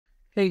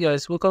Hey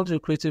guys, welcome to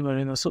Creative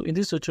Arena. So in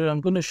this tutorial,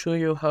 I'm going to show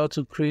you how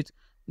to create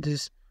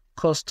this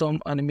custom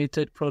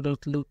animated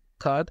product look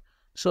card.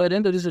 So at the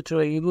end of this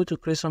tutorial, you're going to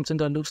create something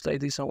that looks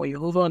like this. And when you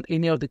hover on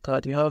any of the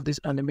card, you have this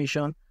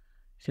animation.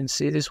 You can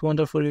see this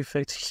wonderful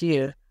effect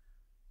here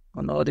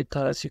on all the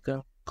cards. You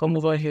can come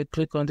over here,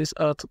 click on this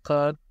art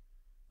card,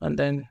 and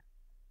then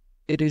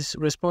it is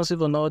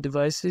responsive on all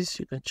devices.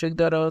 You can check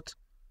that out.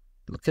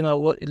 Looking at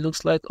what it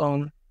looks like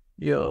on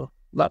your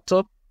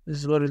laptop, this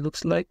is what it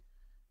looks like.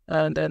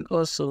 And then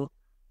also,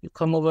 you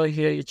come over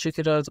here, you check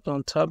it out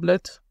on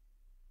tablet.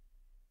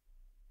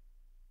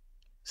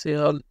 See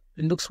how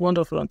it looks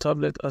wonderful on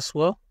tablet as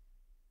well.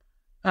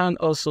 And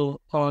also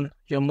on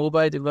your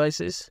mobile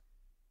devices.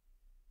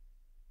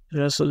 It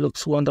also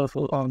looks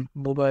wonderful on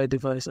mobile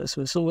devices as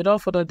well. So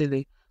without further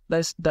delay,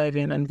 let's dive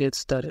in and get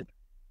started.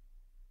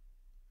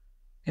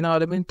 In our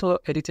Elementor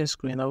editing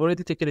screen, I've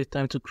already taken the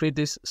time to create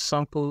this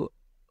sample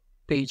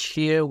page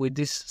here with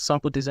this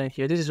sample design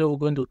here. This is where we're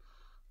going to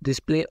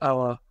display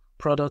our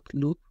product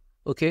loop.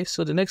 Okay,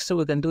 so the next thing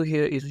we can do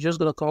here is we're just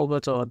going to come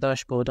over to our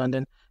dashboard and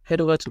then head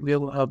over to where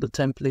we'll have the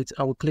template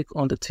and we'll click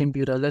on the theme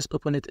builder. Let's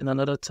open it in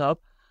another tab.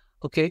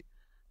 Okay,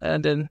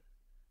 and then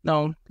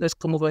now let's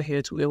come over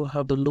here to where we'll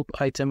have the loop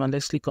item and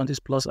let's click on this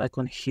plus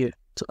icon here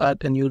to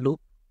add a new loop.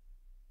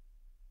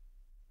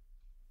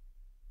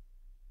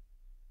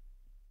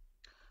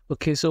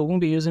 Okay, so we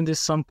won't be using this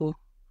sample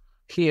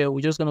here.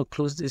 We're just going to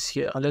close this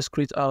here and let's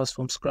create ours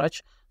from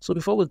scratch. So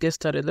before we get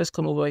started, let's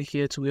come over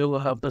here to where we'll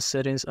have the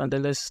settings and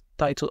then let's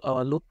title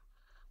our loop.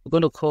 We're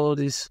going to call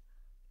this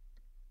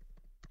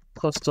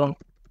custom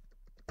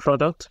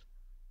product.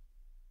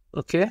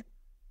 Okay.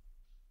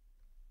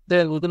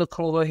 Then we're going to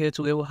come over here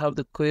to where we'll have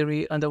the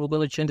query and then we're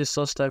going to change the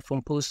source type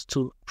from post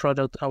to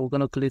product and we're going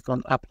to click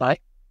on apply.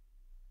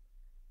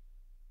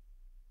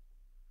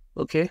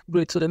 Okay,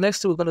 great. So the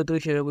next thing we're going to do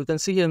here, we can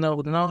see here now,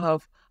 we now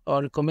have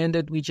our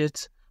recommended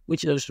widgets,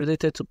 which is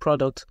related to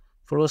product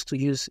for us to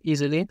use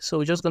easily. So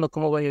we're just going to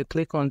come over here,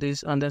 click on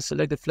this, and then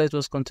select the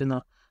FLB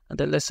container, and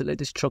then let's select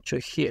the structure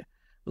here.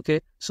 Okay,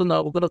 so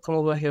now we're going to come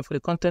over here for the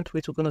content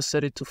width, we're going to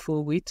set it to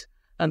full width,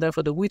 and then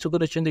for the width, we're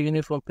going to change the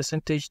unit from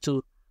percentage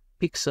to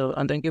pixel,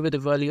 and then give it a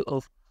value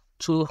of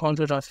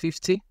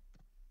 250.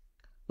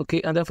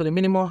 Okay, and then for the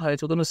minimum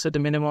height, we're going to set the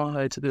minimum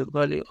height to the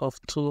value of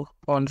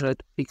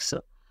 200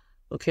 pixel.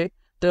 Okay,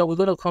 then we're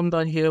going to come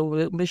down here,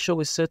 we'll make sure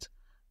we set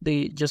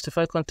the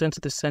justify content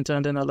to the center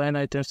and then align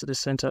items to the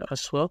center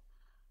as well.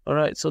 All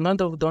right, so now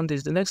that we've done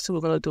this, the next thing we're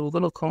going to do, we're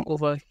going to come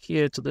over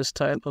here to the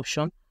style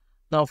option.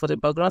 Now for the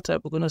background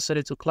type, we're going to set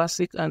it to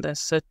classic and then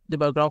set the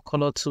background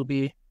color to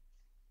be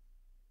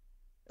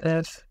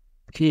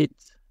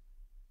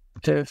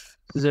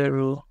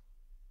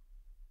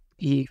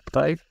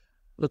F0E5.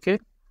 Okay.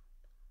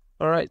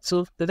 All right,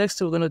 so the next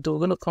thing we're going to do, we're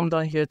going to come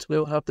down here to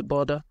where we have the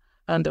border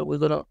and we're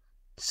going to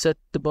set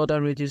the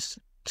border radius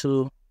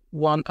to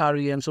 1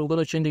 rem. So we're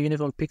going to change the unit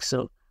from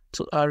pixel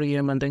to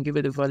rem and then give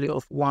it a value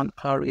of 1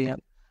 rem.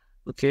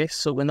 Okay,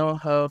 so we now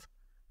have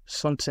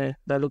something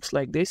that looks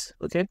like this.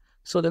 Okay,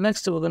 so the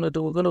next thing we're going to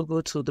do, we're going to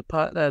go to the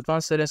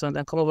advanced settings and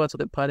then come over to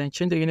the pattern,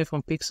 change the unit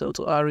from pixel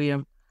to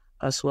rem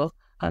as well.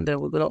 And then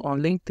we're going to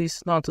unlink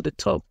this now to the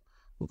top.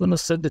 We're going to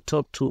set the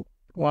top to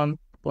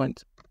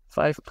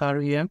 1.5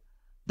 rem.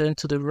 Then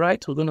to the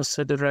right, we're going to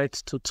set the right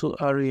to 2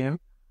 rem.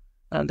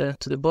 And then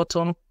to the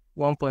bottom,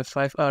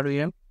 1.5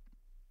 rem.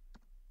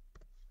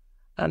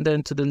 And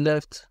then to the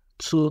left,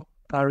 2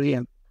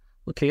 rem.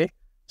 Okay,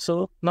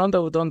 so now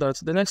that we've done that,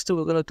 the next thing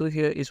we're going to do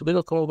here is we're going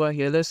to come over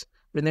here. Let's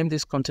rename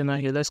this container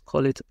here. Let's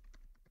call it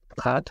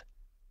card.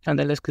 And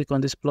then let's click on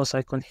this plus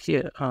icon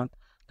here. And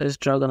let's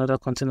drag another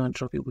container and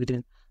drop it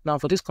within. Now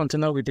for this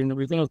container within,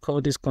 we're going to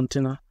call this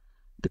container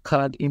the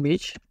card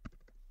image.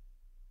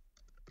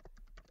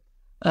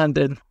 And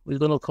then we're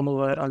going to come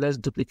over and let's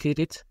duplicate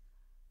it.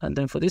 And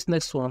then for this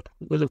next one,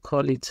 we're going to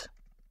call it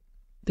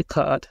the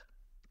card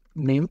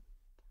name.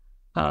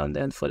 And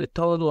then for the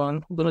third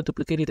one, we're going to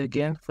duplicate it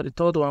again. For the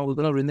third one, we're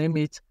going to rename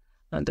it.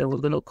 And then we're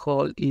going to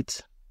call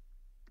it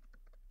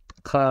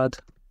card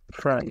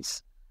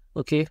price.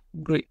 Okay,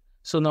 great.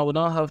 So now we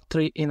now have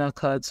 3 inner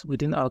cards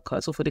within our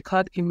card. So for the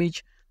card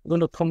image, we're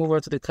going to come over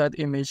to the card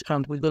image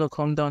and we're going to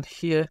come down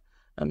here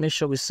and make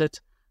sure we set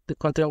the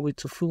content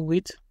width to full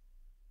width.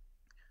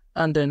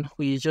 And then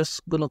we're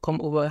just going to come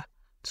over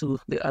to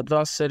the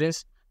advanced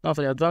settings. Now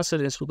for the advanced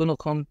settings, we're going to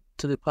come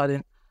to the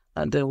padding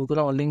and then we're going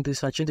to link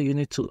this and change the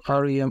unit to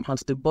rem, and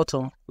to the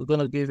bottom we're going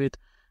to give it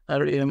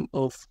rem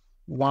of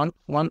 1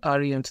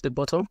 rem to the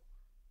bottom.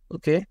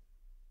 Okay,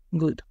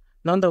 good.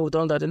 Now that we've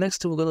done that, the next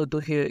thing we're going to do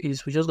here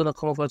is we're just going to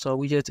come over to our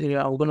widget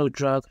area and we're going to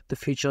drag the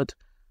featured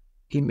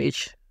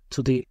image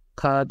to the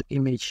card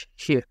image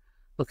here.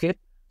 Okay,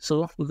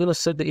 so we're going to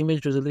set the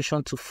image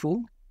resolution to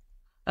full.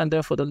 And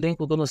then for the link,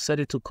 we're going to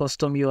set it to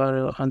custom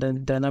URL and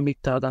then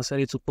dynamic tag and set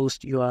it to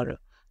post URL.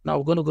 Now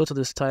we're going to go to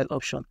the style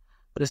option.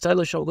 For the style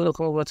option, we're going to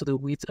come over to the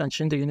width and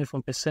change the unit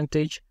from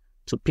percentage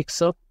to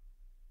pixel.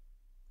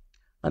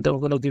 And then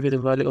we're going to give it a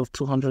value of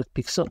 200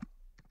 pixel.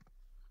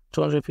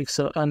 200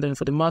 pixel. And then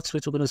for the max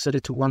width, we're going to set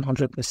it to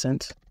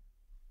 100%.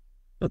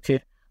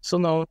 Okay, so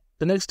now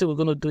the next thing we're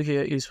going to do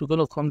here is we're going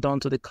to come down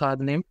to the card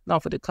name. Now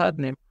for the card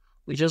name,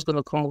 we're just going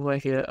to come over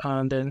here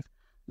and then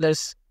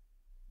let's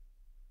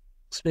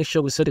make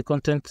sure we set the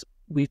content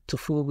width to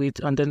full width,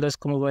 and then let's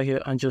come over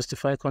here and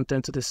justify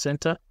content to the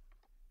center.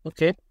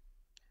 Okay,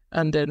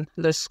 and then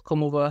let's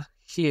come over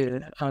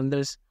here and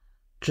let's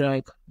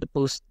drag the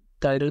post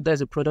title. That's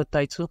the product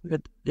title.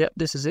 Yeah,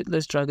 this is it.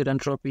 Let's drag it and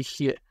drop it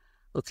here.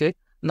 Okay,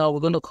 now we're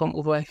going to come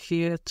over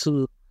here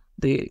to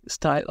the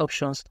style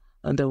options,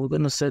 and then we're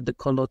going to set the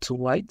color to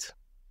white.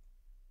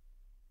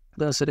 I'm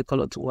going to set the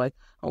color to white.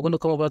 I'm going to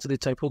come over to the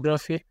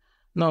typography.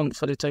 Now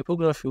for the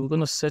typography, we're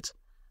going to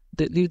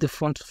leave the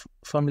font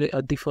family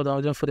at default.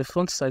 And then for the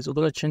font size, we're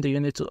going to change the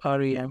unit to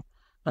REM,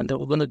 and then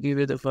we're going to give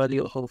it a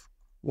value of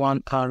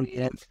 1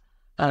 REM.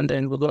 And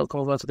then we're going to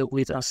come over to the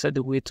width and set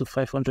the width to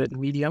 500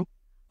 medium.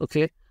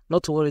 Okay,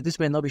 not to worry, this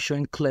may not be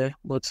showing clear,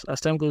 but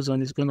as time goes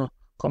on, it's going to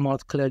come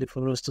out clearly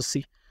for us to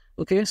see.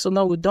 Okay, so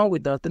now we're done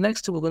with that. The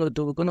next thing we're going to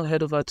do, we're going to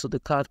head over to the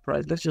card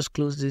price. Let's just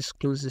close this.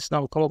 Now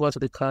we'll come over to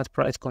the card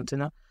price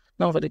container.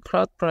 Now for the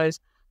card price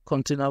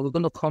container, we're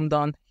going to come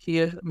down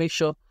here, make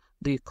sure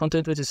the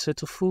content weight is set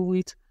to full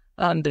width,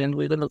 and then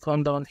we're going to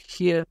come down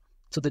here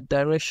to the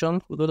direction.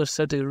 We're going to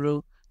set the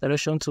row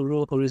direction to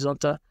row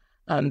horizontal,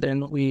 and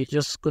then we're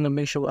just going to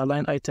make sure we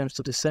align items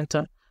to the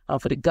center.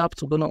 And for the gap,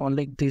 we're going to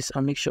unlink this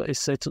and make sure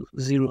it's set to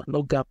 0,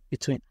 no gap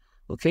between.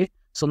 Okay,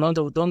 so now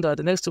that we've done that,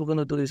 the next thing we're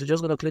going to do is we're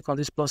just going to click on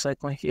this plus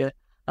icon here,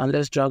 and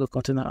let's drag a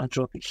container and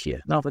drop it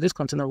here. Now for this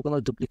container, we're going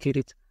to duplicate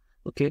it.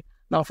 Okay,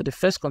 now for the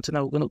first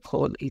container, we're going to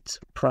call it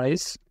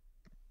price,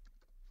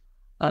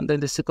 and then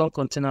the second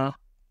container,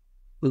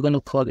 we're going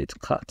to call it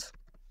cart.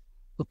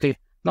 Okay,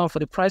 now for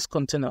the price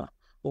container,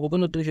 what we're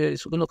going to do here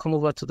is we're going to come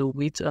over to the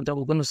width, and then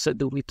we're going to set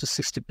the width to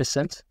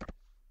 60%.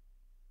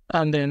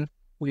 And then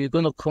we're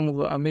going to come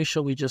over and make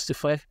sure we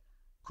justify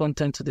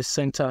content to the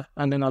center,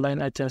 and then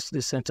align items to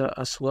the center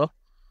as well.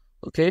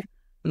 Okay,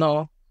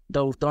 now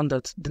that we've done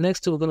that, the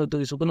next thing we're going to do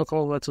is we're going to come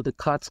over to the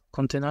cart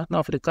container.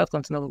 Now for the cart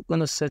container, we're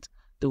going to set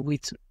the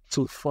width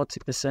to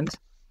 40%.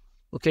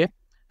 Okay,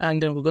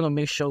 and then we're going to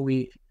make sure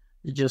we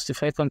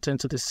justify content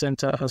to the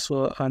center as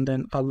well, and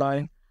then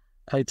align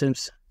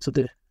items to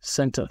the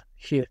center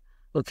here.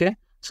 Okay,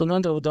 so now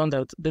that we've done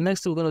that, the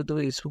next thing we're going to do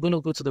is we're going to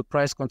go to the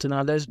price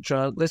container. Let's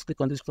click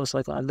on this plus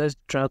icon, and let's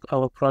drag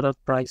our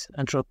product price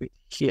and drop it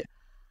here.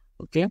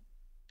 Okay,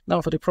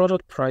 now for the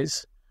product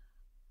price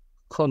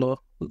color,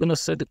 we're going to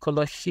set the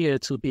color here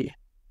to be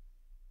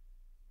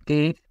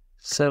A7,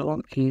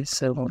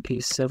 A7,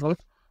 A7.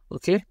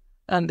 Okay,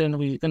 and then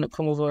we're going to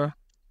come over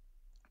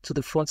to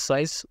the font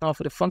size. Now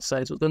for the font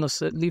size, we're going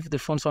to leave the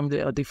font family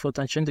at default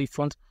and change the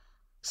font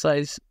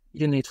size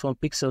unit from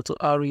pixel to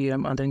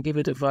REM, and then give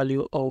it a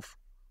value of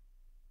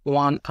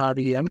 1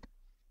 REM.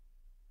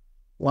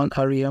 1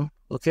 REM.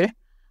 Okay,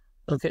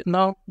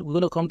 now we're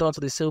going to come down to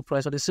the sale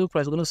price. For the sale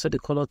price, we're going to set the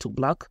color to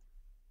black,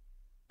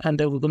 and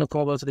then we're going to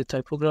come over to the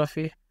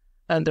typography,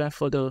 and then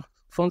for the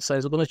font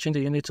size, we're going to change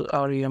the unit to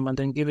REM, and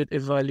then give it a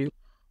value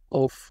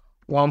of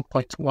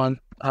 1.1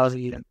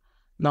 REM.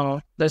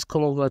 Now let's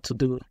come over to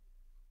the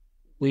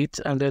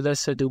width, and then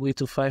let's set the width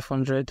to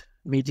 500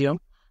 medium.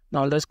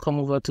 Now let's come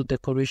over to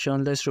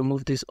decoration. Let's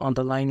remove this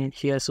underlining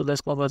here. So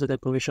let's come over to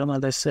decoration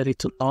and let's set it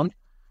to none.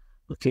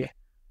 Okay,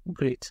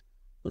 great.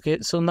 Okay,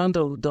 so now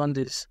that we've done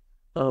this,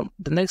 the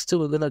next thing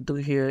we're gonna do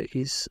here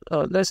is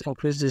let's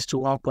increase this to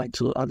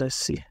 1.2 and let's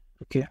see.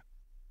 Okay,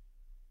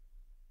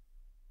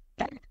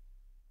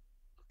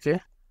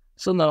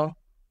 so now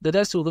the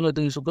next thing we're gonna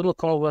do is we're gonna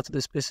come over to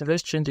the spacing.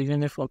 Let's change the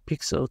unit from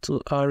pixel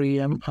to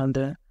REM, and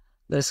then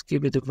let's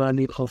give it a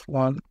value of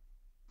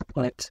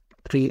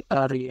 1.3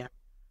 REM.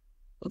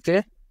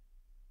 Okay,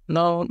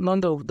 now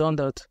that we've done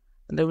that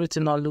and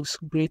everything now looks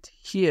great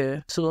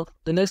here, so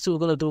the next thing we're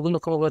going to do, we're going to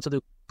come over to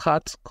the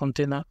cart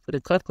container. For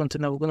the cart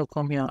container, we're going to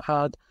come here and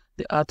add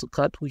the add to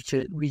cart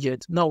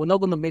widget. Now we're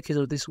not going to make use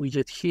of this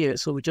widget here,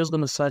 so we're just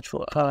going to search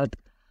for add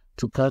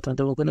to cart, and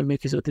then we're going to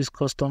make use of this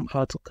custom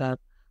add to cart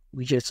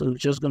widget. So we're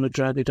just going to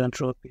drag it and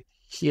drop it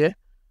here.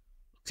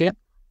 Okay,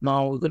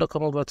 now we're going to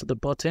come over to the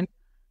button,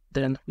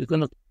 then we're going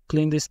to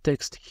clean this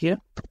text here,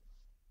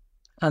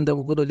 and then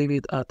we're going to leave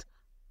it at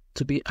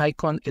to be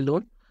icon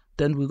alone.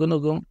 Then we're going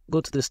to go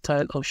to the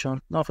style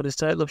option. Now for the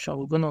style option,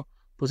 we're going to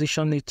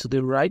position it to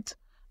the right,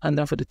 and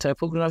then for the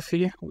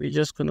typography, we're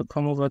just going to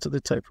come over to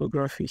the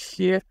typography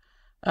here,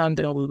 and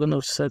then we're going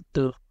to set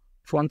the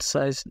font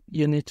size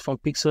unit from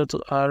pixel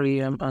to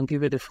REM and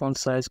give it a font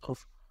size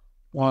of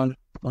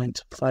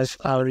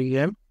 1.5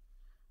 REM.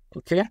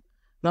 Okay,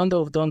 now that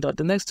we've done that,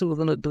 the next thing we're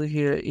going to do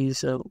here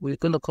is we're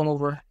going to come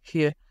over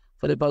here.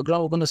 For the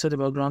background, we're going to set the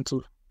background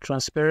to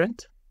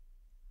transparent,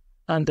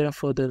 and then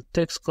for the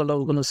text color,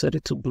 we're going to set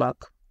it to black.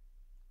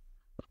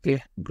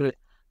 Okay, great.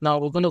 Now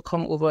we're going to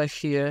come over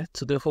here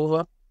to the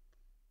hover,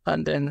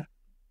 and then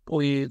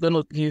we're going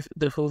to give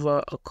the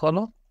hover a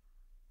color.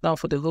 Now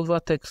for the hover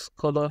text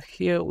color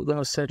here, we're going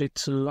to set it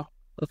to,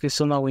 okay,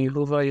 so now when you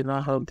hover, you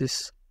now have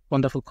this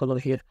wonderful color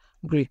here.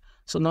 Great.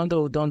 So now that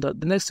we've done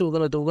that, the next thing we're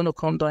going to do, we're going to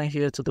come down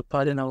here to the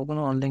padding, and we're going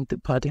to unlink the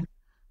padding.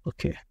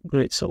 Okay,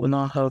 great. So we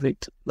now have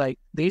it like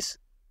this.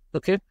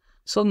 Okay,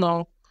 so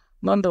now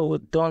that we're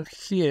done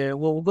here,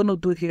 what we're going to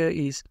do here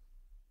is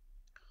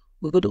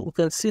we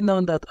can see now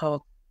that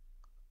our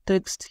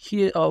text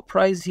here, our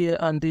price here,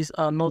 and these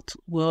are not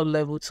well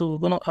leveled. So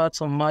we're going to add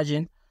some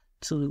margin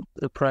to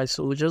the price.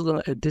 So we're just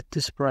going to edit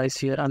this price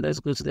here, and let's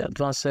go to the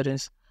advanced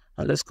settings,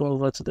 and let's come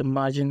over to the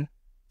margin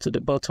to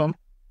the bottom,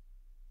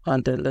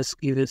 and then let's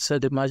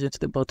set the margin to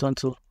the bottom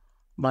to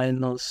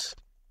minus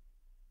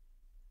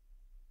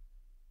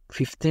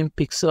 15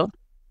 pixel.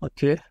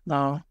 Okay,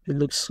 now it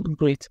looks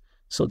great.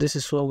 So this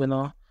is what we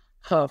now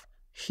have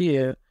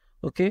here.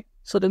 Okay,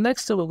 so the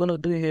next thing we're going to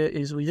do here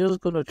is we're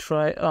just going to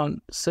try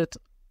and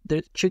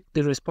check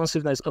the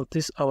responsiveness of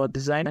this our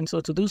design. And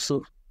so to do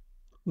so,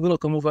 we're going to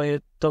come over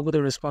here, toggle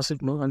the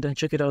responsive mode, and then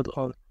check it out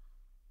on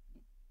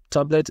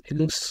tablet. It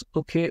looks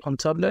okay on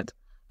tablet.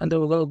 And then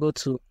we're going to go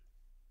to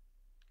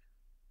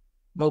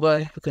mobile.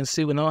 You can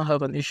see we now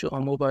have an issue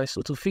on mobile.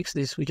 So to fix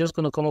this, we're just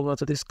going to come over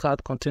to this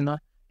card container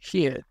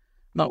here.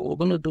 Now what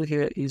we're going to do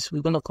here is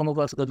we're going to come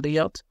over to the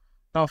layout.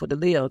 Now for the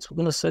layout, we're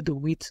going to set the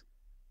width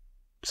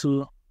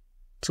to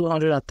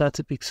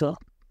 230 pixel.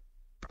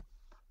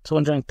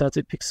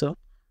 230 pixel.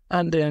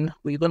 And then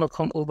we're going to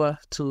come over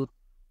to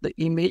the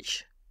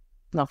image.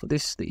 Now for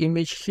this, the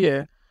image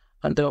here,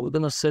 and then we're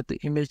going to set the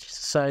image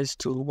size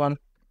to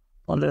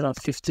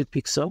 150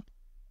 pixel.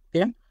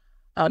 Yeah.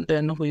 And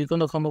then we're going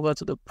to come over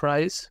to the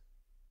price.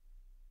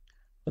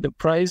 For the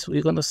price,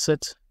 we're going to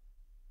set,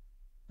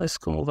 let's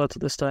come over to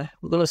the style.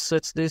 We're going to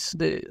set this,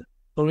 the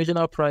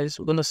original price,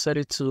 we're going to set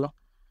it to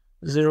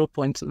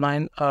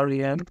 0.9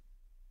 REM.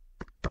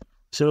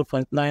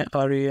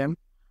 0.9 REM.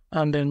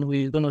 And then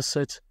we're going to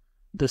set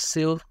the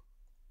sale,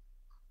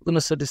 we're going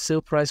to set the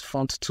sale price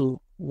font to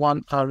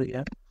 1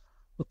 REM.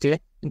 Okay,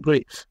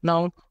 great.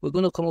 Now we're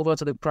going to come over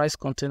to the price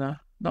container.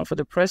 Now for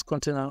the price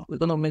container, we're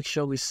going to make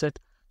sure we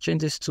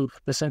change this to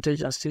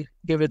percentage and still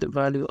give it the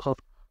value of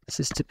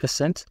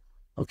 60%.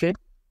 Okay,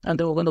 and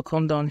then we're going to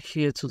come down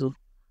here to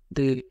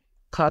the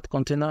cart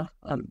container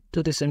and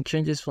do the same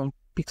changes from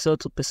pixel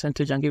to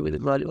percentage and give it the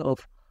value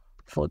of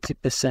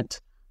 40%.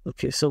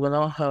 Okay, so we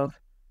now have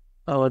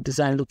our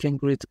design looking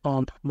great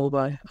on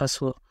mobile as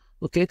well.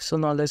 Okay, so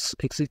now let's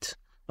exit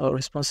our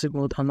responsive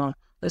mode, and now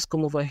let's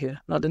come over here.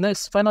 Now the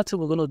next final thing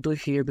we're going to do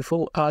here before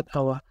we add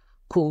our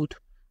code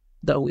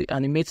that we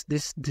animate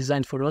this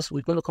design for us,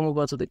 we're going to come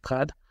over to the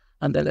card,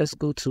 and then let's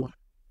go to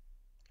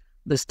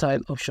the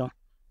style option.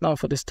 Now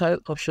for the style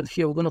option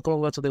here, we're going to come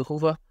over to the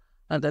hover,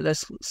 and then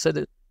let's set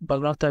the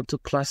background type to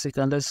classic,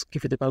 and let's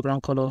give it the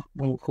background color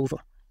when we hover.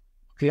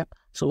 Okay,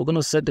 so we're going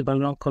to set the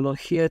background color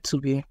here to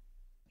be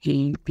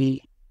EB.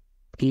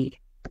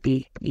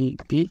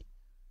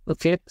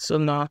 Okay, so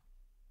now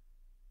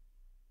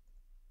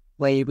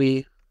we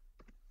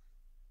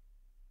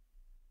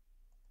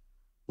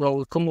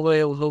come over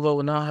here,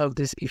 we'll now have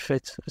this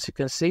effect, as you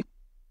can see.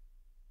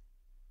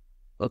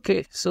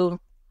 Okay, so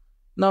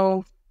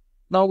now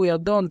we are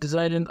done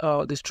designing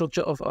the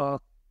structure of our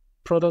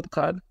product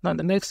card. Now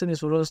the next thing is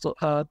for us to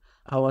add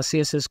our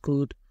CSS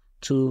code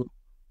to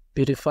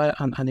beautify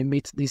and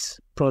animate this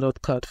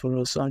product card for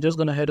us. So I'm just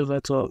going to head over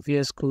to our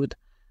VS Code,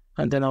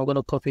 and then I'm going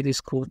to copy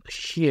this code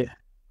here.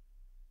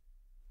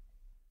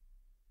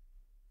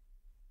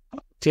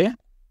 Okay.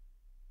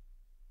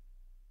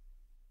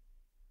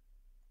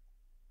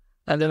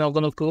 And then I'm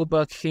going to go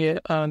back here,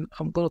 and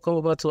I'm going to come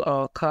over to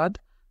our card.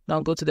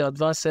 Now go to the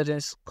advanced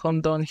settings,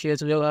 come down here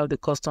to where we have the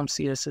custom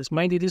CSS.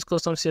 Mind you, this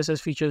custom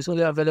CSS feature is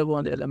only available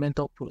on the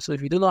Elementor Pro. So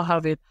if you do not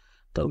have it,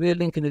 there'll be a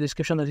link in the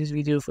description of this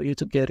video for you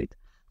to get it.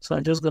 So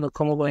I'm just going to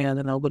come over here, and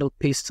then I'm going to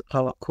paste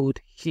our code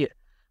here.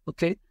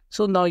 Okay.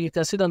 So now you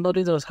can see that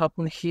nothing has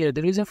happened here.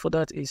 The reason for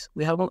that is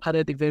we haven't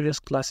added the various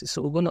classes.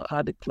 So we're going to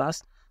add a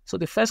class. So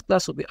the first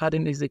class we'll be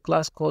adding is the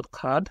class called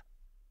card.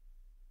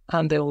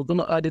 And then we're going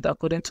to add it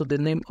according to the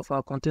name of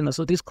our container.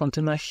 So this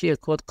container here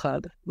called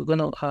card, we're going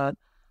to add,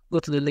 go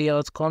to the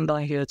layout, come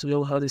down here to where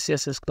we have the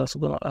CSS class.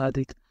 We're going to add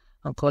it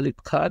and call it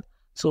card.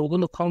 So we're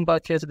going to come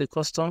back here to the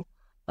custom,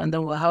 and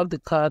then we'll have the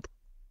card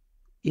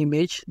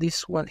image.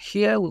 This one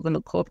here, we're going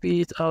to copy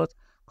it out,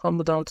 come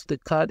down to the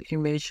card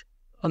image.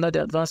 Under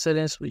the advanced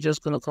settings, we're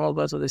just going to come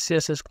over to the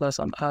CSS class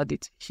and add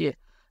it here.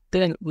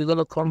 Then we're going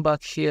to come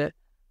back here,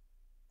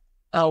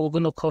 and we're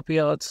going to copy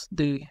out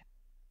the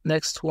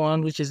next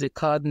one, which is the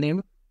card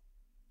name,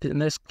 the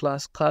next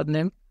class card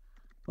name.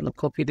 I'm going to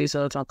copy this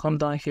out and come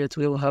down here to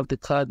where we have the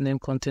card name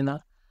container.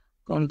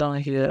 Come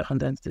down here, and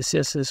then the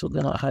CSS, we're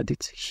going to add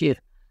it here.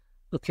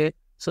 Okay,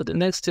 so the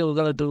next thing we're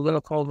going to do, we're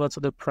going to come over to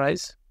the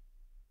price.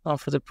 Now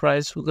for the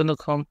price, we're going to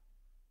come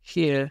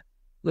here,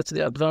 go to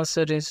the advanced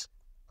settings,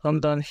 come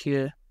down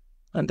here,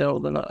 and then we're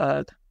going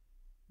to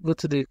go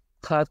to the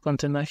card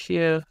container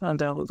here, and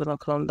then we're going to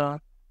come down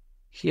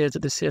here to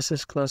the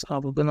CSS class,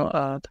 and we're going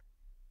to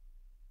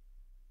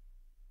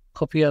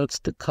copy out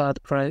the card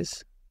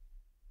price,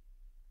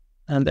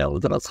 and then we're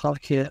going to come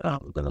here, and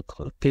we're going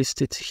to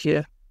paste it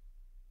here.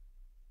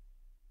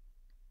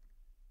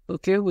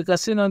 Okay, we can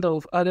see now that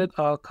we've added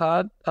our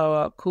card,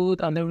 our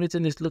code, and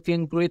everything is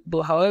looking great.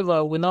 But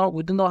however, we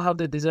do not have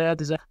the desired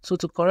design. So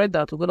to correct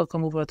that, we're going to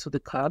come over to the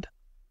card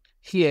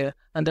here,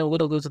 and then we're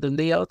going to go to the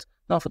layout.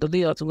 Now for the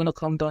layout, we're going to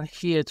come down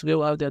here to where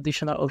we have the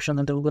additional option,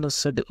 and then we're going to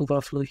set the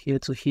overflow here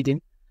to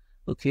hidden.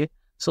 Okay,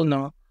 so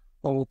now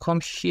when we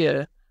come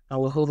here and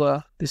we'll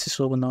hover, this is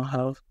where we now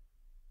have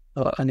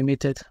our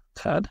animated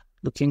card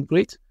looking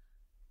great.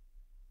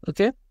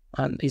 Okay,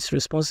 and it's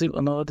responsive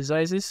on all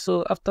devices.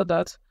 So after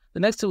that, the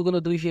next thing we're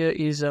going to do here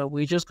is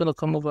we're just going to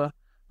come over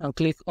and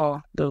click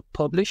on the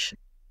publish.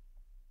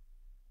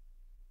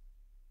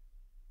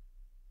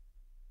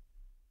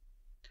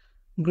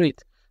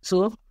 Great.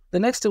 So the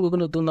next thing we're going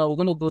to do now, we're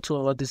going to go to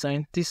our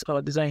design. This is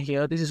our design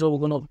here. This is where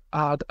we're going to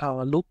add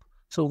our loop.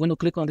 So we're going to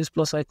click on this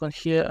plus icon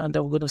here, and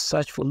then we're going to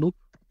search for loop.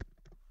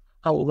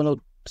 And we're going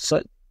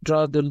to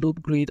drag the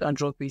loop grid and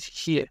drop it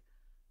here.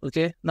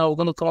 Okay. Now we're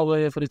going to come over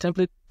here for the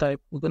template type.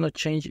 We're going to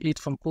change it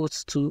from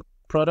post to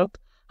product.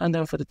 And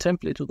then for the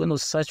template, we're going to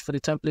search for the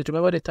template.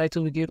 Remember the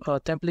title we gave our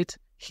template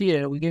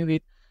here. We gave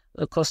it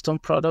a custom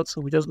product.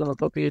 So we're just going to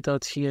copy it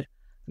out here.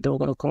 Then we're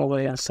going to come over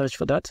here and search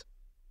for that.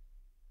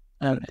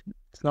 And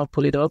it's now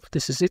pull it up.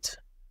 This is it.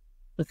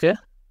 Okay.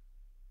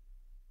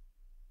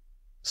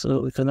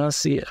 So we can now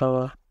see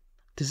our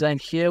design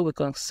here. We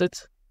can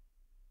set.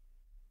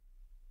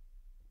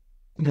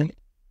 Okay.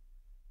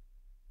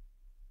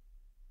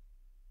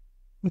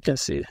 You can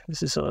see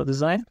this is our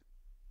design.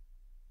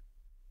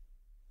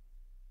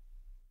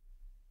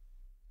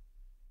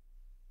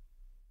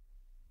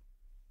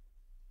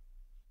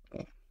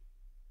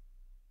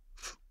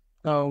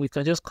 Now we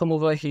can just come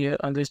over here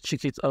and let's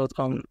check it out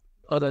on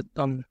other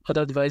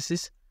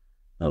devices.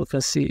 Now we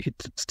can see it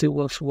still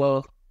works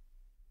well.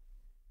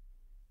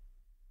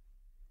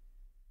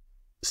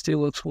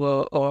 Still works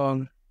well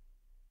on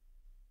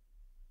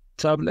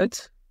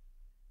tablet.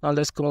 Now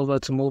let's come over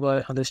to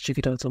mobile and let's check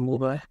it out on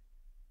mobile.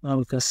 Now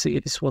we can see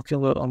it's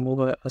working well on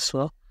mobile as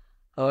well.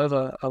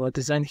 However, our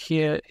design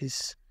here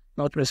is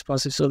not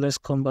responsive. So let's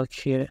come back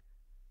here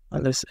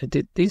and let's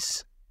edit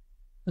this.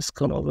 Let's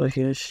come over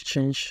here,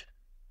 change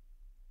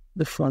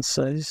the font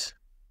size,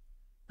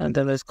 and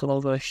then let's come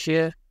over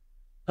here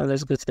and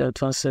let's go to the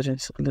advanced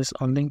settings and let's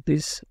unlink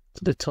this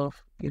to the top,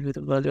 give it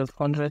a value of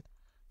 100,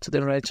 to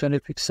the right 20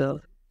 pixel,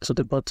 to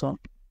the bottom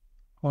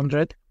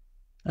 100,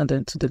 and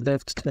then to the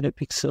left 20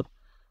 pixel.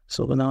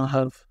 So we now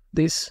have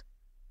this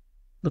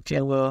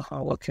looking well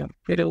and working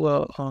pretty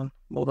well on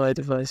mobile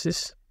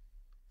devices,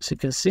 as you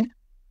can see.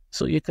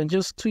 So you can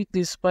just tweak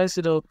this, spice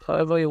it up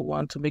however you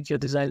want to make your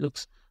design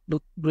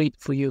look great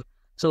for you.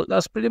 So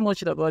that's pretty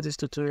much it about this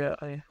tutorial.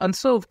 And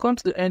so we've come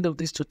to the end of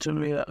this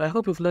tutorial. I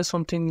hope you've learned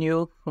something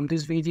new from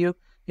this video.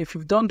 If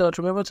you've done that,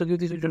 remember to give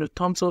this video a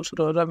thumbs up so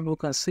that other people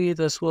can see it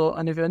as well.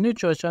 And if you're new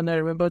to our channel,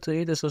 remember to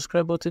hit the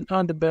subscribe button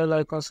and the bell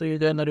icon so you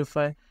get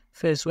notified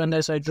first when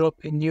I drop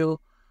a new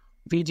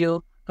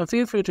video. And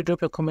feel free to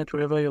drop a comment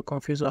wherever you're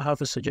confused or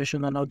have a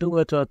suggestion, and I'll do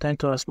well to attend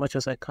to as much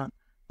as I can.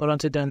 But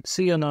until then,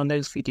 see you in our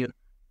next video.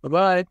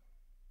 Bye-bye.